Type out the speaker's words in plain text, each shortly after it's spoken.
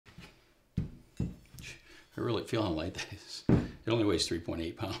I really feel how light that is. It only weighs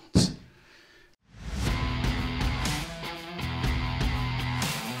 3.8 pounds.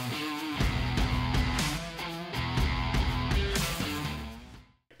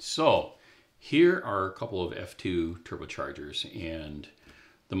 So here are a couple of F2 turbochargers, and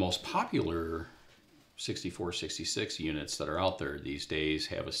the most popular 6466 units that are out there these days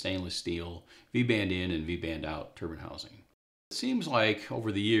have a stainless steel V-band in and V-band out turbine housing. It seems like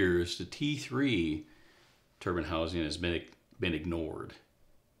over the years the T3 turbine housing has been ignored,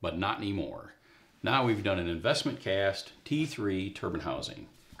 but not anymore. Now we've done an investment cast T3 turbine housing.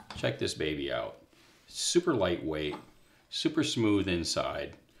 Check this baby out. Super lightweight, super smooth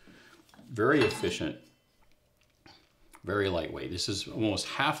inside, very efficient, very lightweight. This is almost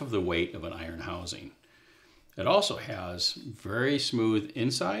half of the weight of an iron housing. It also has very smooth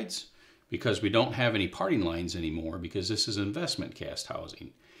insides because we don't have any parting lines anymore because this is investment cast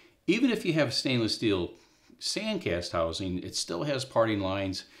housing. Even if you have stainless steel sand cast housing, it still has parting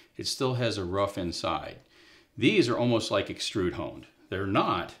lines. It still has a rough inside. These are almost like extrude honed. They're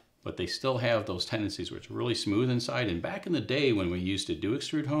not, but they still have those tendencies where it's really smooth inside. And back in the day when we used to do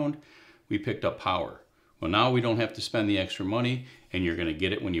extrude honed, we picked up power. Well, now we don't have to spend the extra money, and you're going to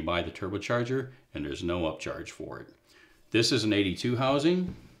get it when you buy the turbocharger, and there's no upcharge for it. This is an 82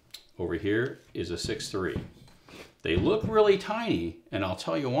 housing. Over here is a 6.3. They look really tiny, and I'll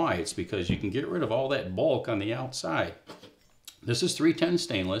tell you why. It's because you can get rid of all that bulk on the outside. This is 310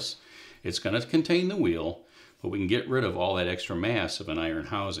 stainless. It's going to contain the wheel, but we can get rid of all that extra mass of an iron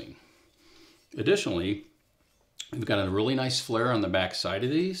housing. Additionally, we've got a really nice flare on the back side of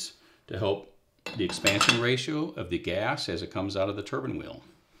these to help the expansion ratio of the gas as it comes out of the turbine wheel.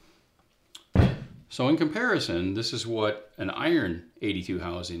 So in comparison, this is what an iron 82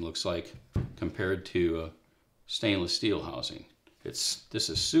 housing looks like compared to a stainless steel housing. It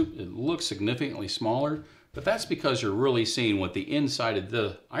looks significantly smaller, but that's because you're really seeing what the inside of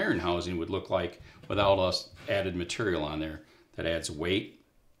the iron housing would look like without us added material on there that adds weight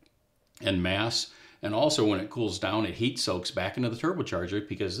and mass. And also when it cools down, it heat soaks back into the turbocharger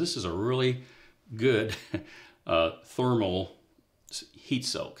because this is a really good thermal heat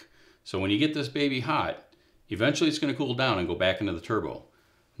soak. So when you get this baby hot, eventually it's going to cool down and go back into the turbo.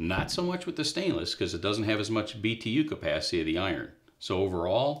 Not so much with the stainless because it doesn't have as much BTU capacity of the iron. So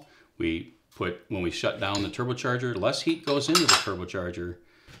overall, when we shut down the turbocharger, less heat goes into the turbocharger.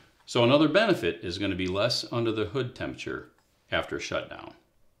 So another benefit is going to be less under the hood temperature after shutdown.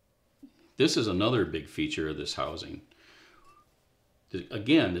 This is another big feature of this housing.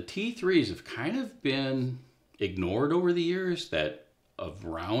 Again, the T3s have kind of been ignored over the years, that a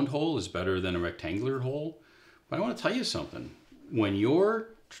round hole is better than a rectangular hole. But I want to tell you something. When you're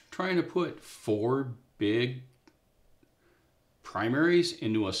trying to put 4 big primaries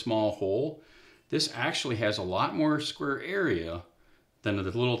into a small hole, this actually has a lot more square area than the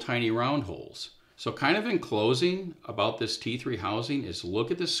little tiny round holes. So kind of in closing about this T3 housing is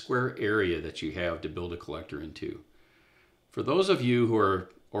look at the square area that you have to build a collector into. For those of you who are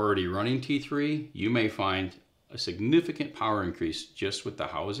already running T3, you may find a significant power increase just with the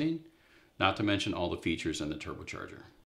housing, not to mention all the features in the turbocharger.